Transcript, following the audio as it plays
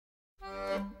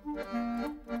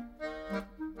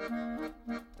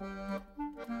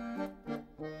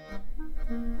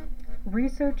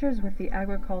Researchers with the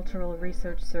Agricultural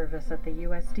Research Service at the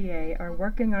USDA are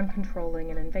working on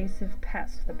controlling an invasive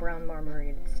pest, the brown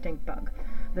marmorated stink bug.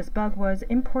 This bug was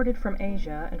imported from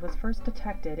Asia and was first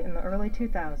detected in the early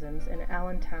 2000s in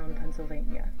Allentown,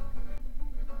 Pennsylvania.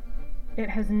 It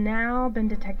has now been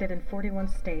detected in 41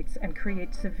 states and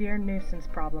creates severe nuisance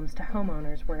problems to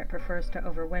homeowners where it prefers to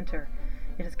overwinter.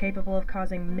 It is capable of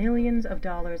causing millions of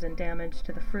dollars in damage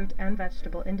to the fruit and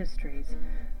vegetable industries.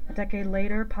 A decade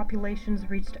later, populations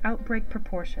reached outbreak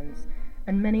proportions,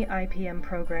 and many IPM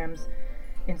programs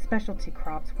in specialty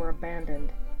crops were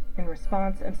abandoned. In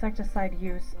response, insecticide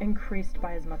use increased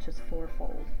by as much as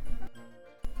fourfold.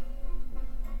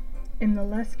 In the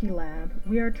Leskey Lab,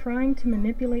 we are trying to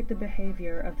manipulate the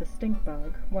behavior of the stink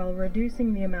bug while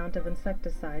reducing the amount of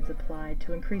insecticides applied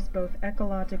to increase both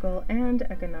ecological and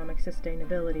economic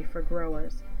sustainability for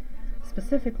growers.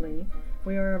 Specifically,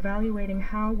 we are evaluating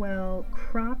how well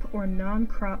crop or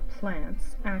non-crop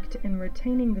plants act in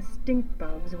retaining the stink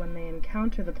bugs when they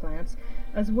encounter the plants,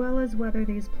 as well as whether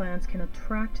these plants can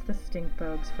attract the stink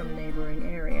bugs from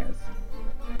neighboring areas.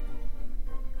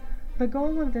 The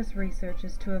goal of this research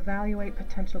is to evaluate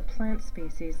potential plant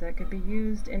species that could be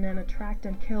used in an attract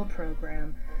and kill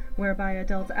program, whereby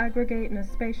adults aggregate in a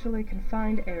spatially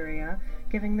confined area,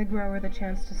 giving the grower the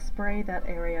chance to spray that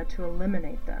area to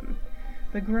eliminate them.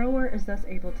 The grower is thus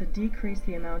able to decrease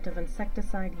the amount of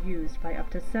insecticide used by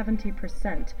up to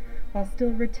 70%, while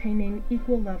still retaining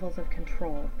equal levels of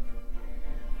control.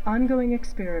 Ongoing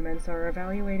experiments are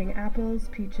evaluating apples,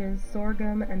 peaches,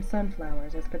 sorghum, and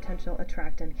sunflowers as potential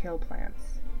attract and kill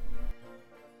plants.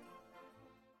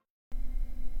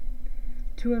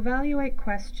 To evaluate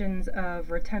questions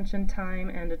of retention time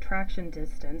and attraction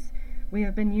distance, we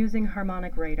have been using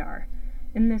harmonic radar.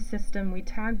 In this system, we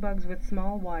tag bugs with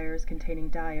small wires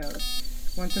containing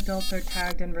diodes. Once adults are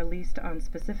tagged and released on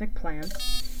specific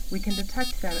plants, we can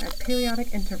detect them at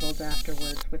periodic intervals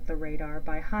afterwards with the radar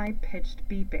by high-pitched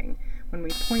beeping when we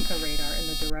point the radar in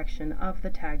the direction of the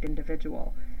tagged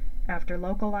individual. After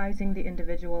localizing the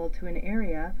individual to an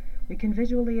area, we can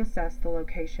visually assess the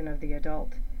location of the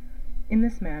adult. In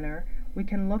this manner, we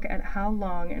can look at how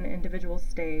long an individual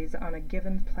stays on a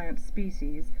given plant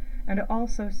species, and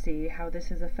also see how this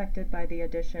is affected by the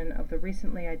addition of the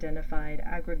recently identified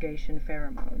aggregation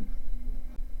pheromone.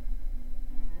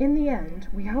 In the end,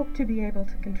 we hope to be able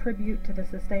to contribute to the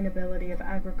sustainability of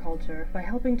agriculture by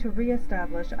helping to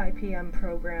re-establish IPM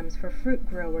programs for fruit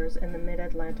growers in the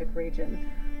Mid-Atlantic region.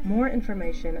 More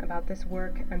information about this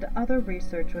work and other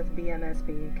research with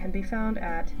BMSB can be found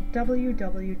at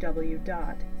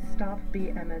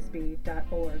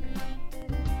www.stopbmsb.org.